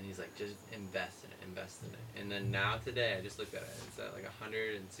 and then he's like, just invest in it. And then now today, I just looked at it. It's at like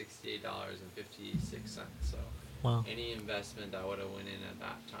 $168.56. So wow. Any investment that would have went in at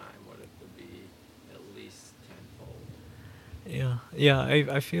that time would be at least tenfold. Yeah.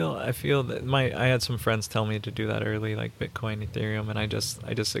 I feel that I had some friends tell me to do that early, like Bitcoin, Ethereum, and I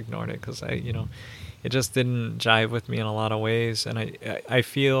just ignored it because it just didn't jive with me in a lot of ways, and I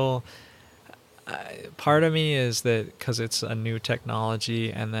feel. Part of me is that because it's a new technology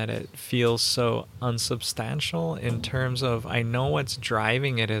and that it feels so unsubstantial in terms of I know what's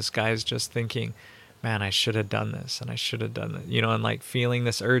driving it is guys just thinking, man, I should have done this and I should have done that, and like feeling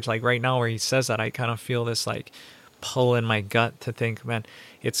this urge, like right now where he says that, I kind of feel this like pull in my gut to think, man,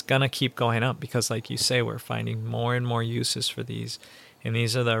 it's gonna keep going up because like you say, we're finding more and more uses for these, and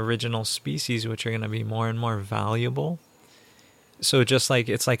these are the original species which are going to be more and more valuable. So just like,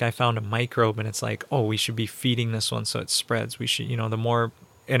 it's like I found a microbe and it's like, oh, we should be feeding this one so it spreads. We should, the more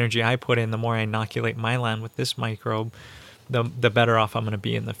energy I put in, the more I inoculate my land with this microbe, the better off I'm going to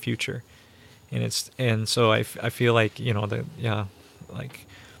be in the future. And so I feel like,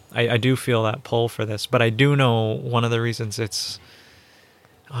 I do feel that pull for this, but I do know one of the reasons it's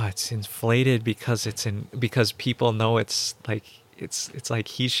inflated because people know it's like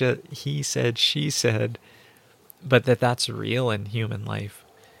he said, she said, but that's real in human life.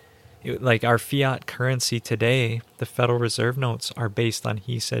 Like our fiat currency today, the Federal Reserve notes are based on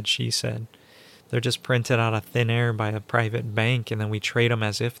he said, she said. They're just printed out of thin air by a private bank, and then we trade them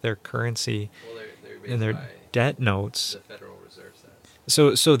as if they're currency. Well, they're and they're debt notes. The Federal Reserve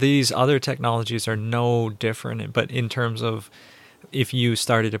says. So these other technologies are no different, but in terms of if you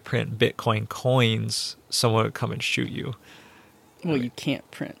started to print Bitcoin coins, someone would come and shoot you. Well, you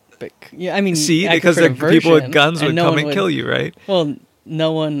can't print. Yeah, I mean, see, because people with guns would come and kill you, right? Well,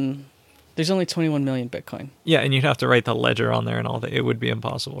 no one. There's only 21 million Bitcoin. Yeah, and you'd have to write the ledger on there and all that. It would be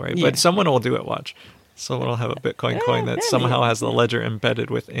impossible, right? Yeah. But someone will do it. Watch, someone will have a Bitcoin coin that somehow has the ledger embedded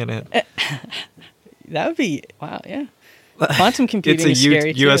within it. That would be wow. Yeah, quantum computing is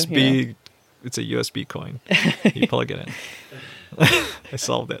scary USB. Too, you know? It's a USB coin. You plug it in. I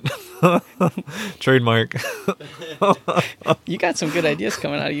solved it. Trademark. You got some good ideas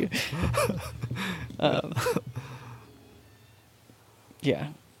coming out of you. Yeah.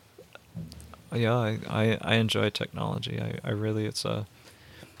 Yeah, I enjoy technology. I really, it's a,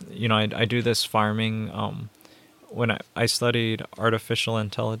 I do this farming. When I studied artificial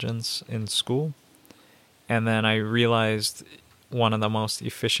intelligence in school, and then I realized one of the most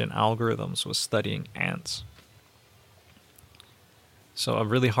efficient algorithms was studying ants. So a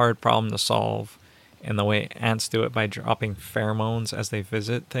really hard problem to solve, and the way ants do it by dropping pheromones as they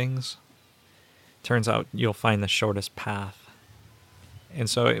visit things, turns out you'll find the shortest path. And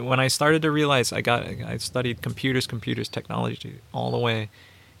so when I started to realize, I studied computers, technology all the way,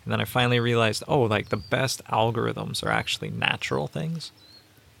 and then I finally realized, oh, like the best algorithms are actually natural things.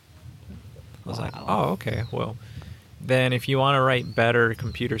 I was like, oh, okay, well, then if you want to write better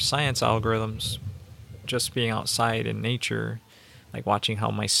computer science algorithms, just being outside in nature, like watching how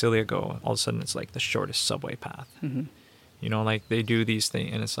mycelia go, all of a sudden it's like the shortest subway path. Mm-hmm. You know, like they do these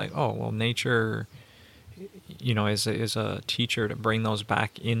things, and it's like, oh, well, nature, you know, is a teacher to bring those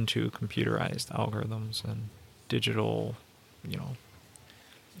back into computerized algorithms and digital, you know,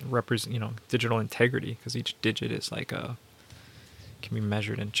 digital integrity, because each digit is like can be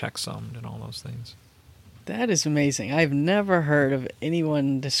measured and checksummed and all those things. That is amazing. I've never heard of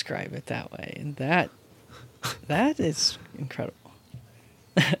anyone describe it that way, and that is incredible.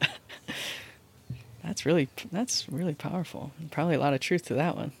 That's really powerful. Probably a lot of truth to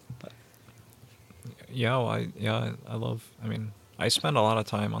that one. Yeah, I mean, I spend a lot of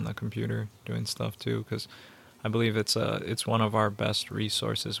time on the computer doing stuff too, because I believe it's one of our best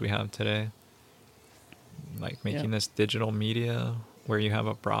resources we have today. Like making this digital media where you have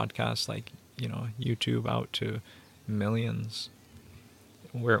a broadcast, like, you know, YouTube out to millions.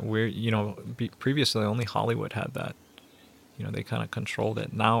 Where you know, previously only Hollywood had that. You know, they kind of controlled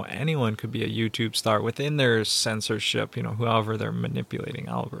it. Now anyone could be a YouTube star within their censorship, you know, however they're manipulating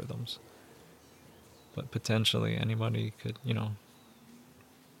algorithms. But potentially anybody could, you know.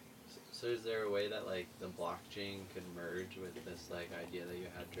 So is there a way that, like, the blockchain could merge with this, like, idea that you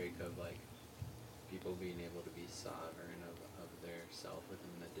had, Drake, of, like, people being able to be sovereign of their self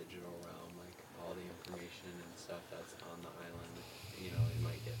within the digital realm, like, all the information and stuff that's on the island, you know, it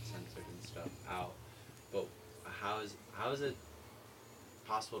might get censored and stuff out. But how is it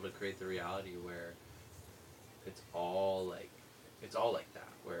possible to create the reality where it's all like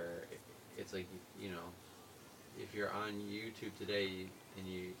that, where it's like, you know, if you're on YouTube today and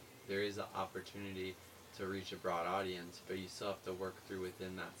there is an opportunity to reach a broad audience, but you still have to work through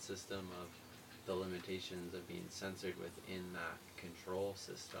within that system of the limitations of being censored within that control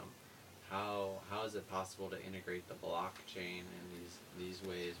system. How is it possible to integrate the blockchain in these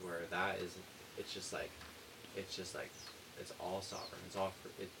ways where that is, it's just like it's all sovereign,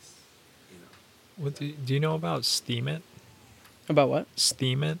 it's you know. What do you know about Steemit? About what?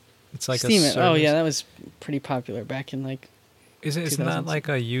 Steemit. It's like Steemit. a service. Oh yeah, that was pretty popular back in like. Isn't that like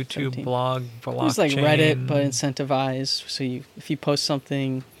a YouTube blog blockchain? It's like Reddit, but incentivized. So if you post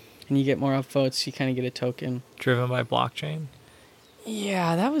something and you get more upvotes, you kind of get a token. Driven by blockchain?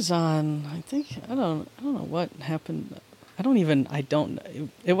 Yeah, that was on. I think I don't know what happened.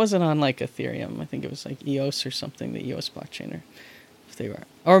 It wasn't on like Ethereum. I think it was like EOS or something. The EOS blockchain, or if they were,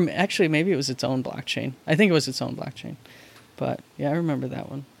 or actually maybe it was its own blockchain. I think it was its own blockchain. But yeah, I remember that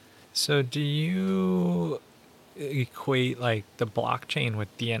one. So do you equate like the blockchain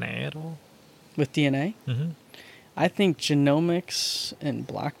with DNA at all? With DNA? Mm-hmm. I think genomics and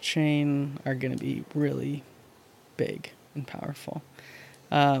blockchain are going to be really big and powerful.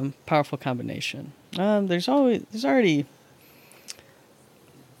 Powerful combination.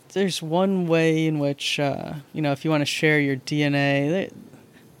 There's one way in which, you know, if you want to share your DNA,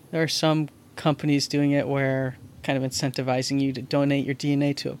 there are some companies doing it where kind of incentivizing you to donate your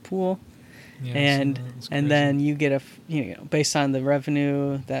DNA to a pool. Yeah, and then you get based on the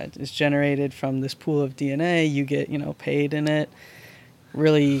revenue that is generated from this pool of DNA, you get, you know, paid in it.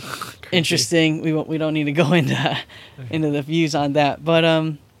 Really interesting. We don't need to go into the views on that, but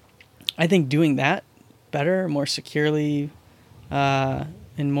I think doing that better, more securely,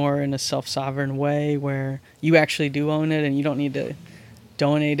 and more in a self-sovereign way where you actually do own it and you don't need to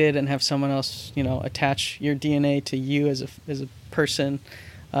donate it and have someone else, you know, attach your DNA to you as a person.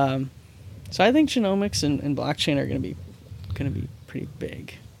 So I think genomics and blockchain are going to be pretty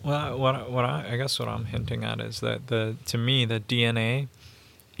big. Well, I guess what I'm hinting at is that to me the DNA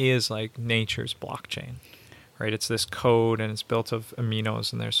is like nature's blockchain, right? It's this code and it's built of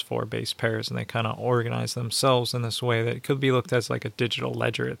aminos and there's 4 base pairs and they kind of organize themselves in this way that it could be looked at as like a digital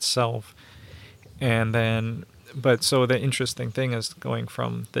ledger itself. And then, but so the interesting thing is going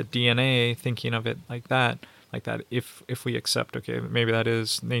from the DNA, thinking of it like that if we accept, okay, maybe that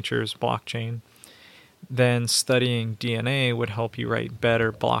is nature's blockchain, then studying DNA would help you write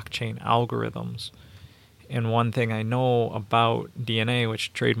better blockchain algorithms. And one thing I know about DNA,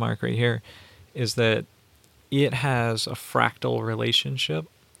 which trademark right here, is that it has a fractal relationship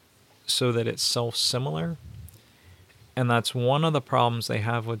so that it's self-similar. And that's one of the problems they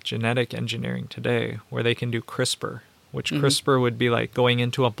have with genetic engineering today, where they can do CRISPR, which CRISPR would be like going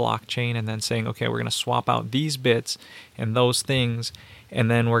into a blockchain and then saying, okay, we're going to swap out these bits and those things, and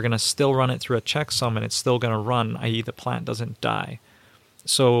then we're going to still run it through a checksum, and it's still going to run, i.e. the plant doesn't die.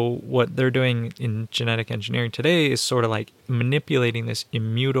 So what they're doing in genetic engineering today is sort of like manipulating this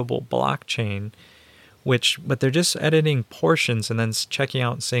immutable blockchain, but they're just editing portions and then checking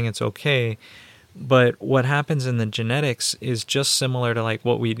out and saying it's okay. But what happens in the genetics is just similar to like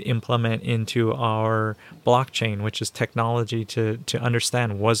what we'd implement into our blockchain, which is technology to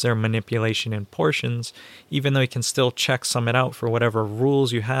understand, was there manipulation in portions, even though you can still checksum it out for whatever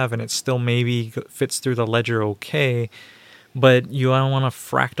rules you have, and it still maybe fits through the ledger okay. But you don't want a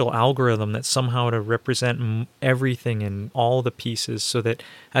fractal algorithm that's somehow to represent everything in all the pieces, so that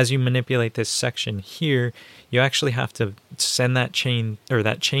as you manipulate this section here, you actually have to send that chain or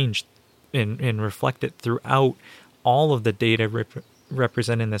that change and reflect it throughout all of the data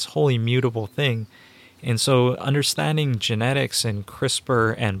representing this whole immutable thing. And so understanding genetics and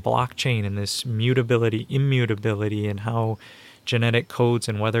CRISPR and blockchain and this mutability, immutability, and how genetic codes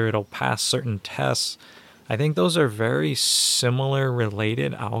and whether it'll pass certain tests, I think those are very similar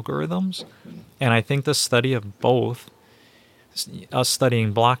related algorithms. And I think the study of both, us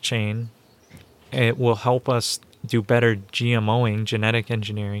studying blockchain, it will help us do better GMOing, genetic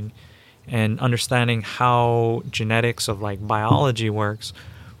engineering, and understanding how genetics of like biology works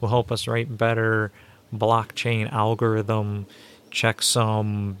will help us write better blockchain algorithm,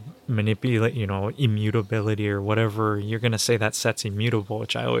 checksum, manipulate, immutability or whatever you're going to say that set's immutable,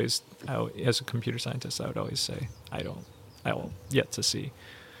 which I as a computer scientist, I would always say, I will yet to see.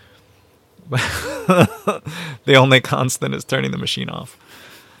 The only constant is turning the machine off.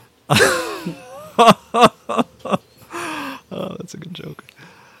 Oh, that's a good joke.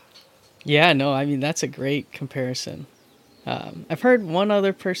 Yeah, no, I mean, that's a great comparison. I've heard one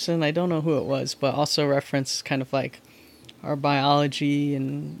other person, I don't know who it was, but also reference kind of like our biology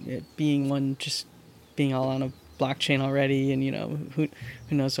and it being one, just being all on a blockchain already, and who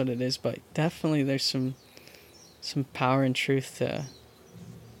knows what it is, but definitely there's some power and truth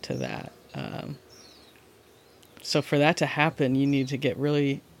to that. So for that to happen, you need to get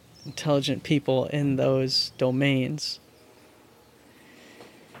really intelligent people in those domains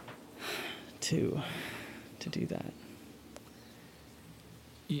to do that.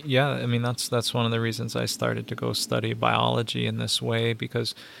 Yeah, I mean that's one of the reasons I started to go study biology in this way,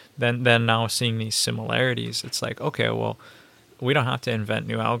 because then now seeing these similarities, it's like, okay, well, we don't have to invent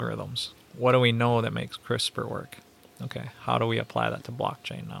new algorithms. What do we know that makes CRISPR work? Okay, how do we apply that to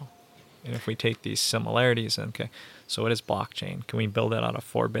blockchain now? And if we take these similarities, okay, so what is blockchain? Can we build it out of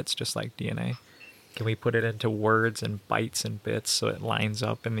 4 bits just like DNA? Can we put it into words and bytes and bits so it lines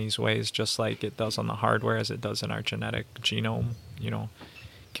up in these ways just like it does on the hardware as it does in our genetic genome?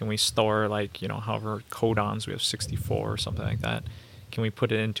 Can we store however codons, we have 64 or something like that. Can we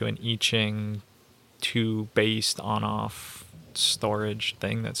put it into an I Ching 2 based on-off storage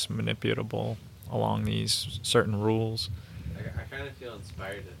thing that's manipulable along these certain rules? I kind of feel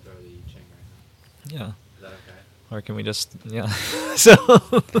inspired to throw the I Ching right now. Yeah. Is that okay? Or can we just, So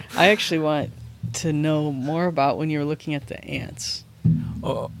I actually want to know more about when you were looking at the ants.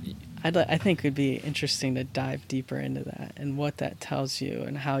 Oh, I think it would be interesting to dive deeper into that and what that tells you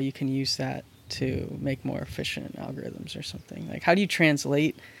and how you can use that to make more efficient algorithms or something. Like, how do you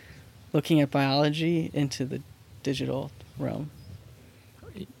translate looking at biology into the digital realm?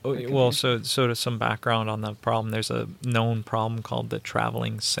 well, so to some background on the problem, there's a known problem called the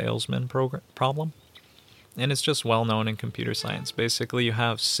traveling salesman problem. And it's just well known in computer science. Basically, you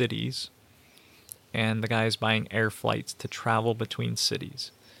have cities, and the guy is buying air flights to travel between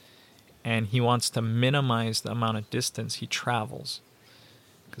cities. And he wants to minimize the amount of distance he travels.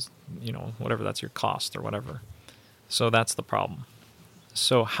 Because, whatever, that's your cost or whatever. So that's the problem.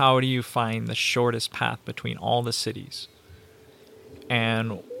 So how do you find the shortest path between all the cities?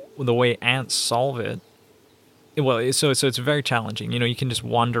 And the way ants solve it, well, so it's very challenging. You can just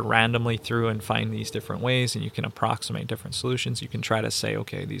wander randomly through and find these different ways, and you can approximate different solutions. You can try to say,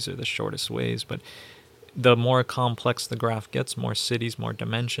 okay, these are the shortest ways, but the more complex the graph gets, more cities, more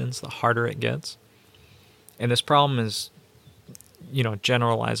dimensions, the harder it gets. And this problem is,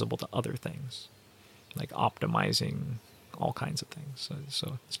 generalizable to other things, like optimizing all kinds of things.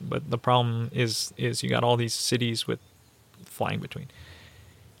 But the problem is you got all these cities with flying between.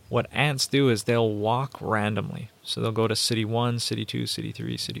 What ants do is they'll walk randomly. So they'll go to city 1, city 2, city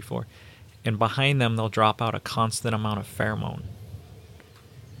 3, city 4. And behind them, they'll drop out a constant amount of pheromone.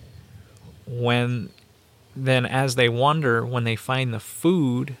 Then as they wander, when they find the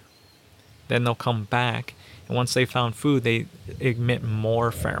food, then they'll come back. And once they found food, they emit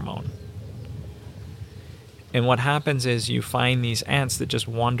more pheromone. And what happens is you find these ants that just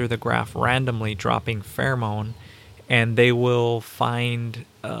wander the graph randomly, dropping pheromone, and they will find,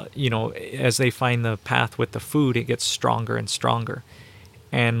 as they find the path with the food, it gets stronger and stronger.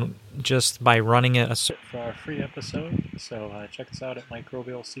 And just by running it for our free episode, so check us out at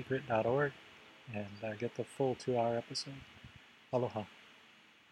microbialsecret.org and get the full 2-hour episode. Aloha.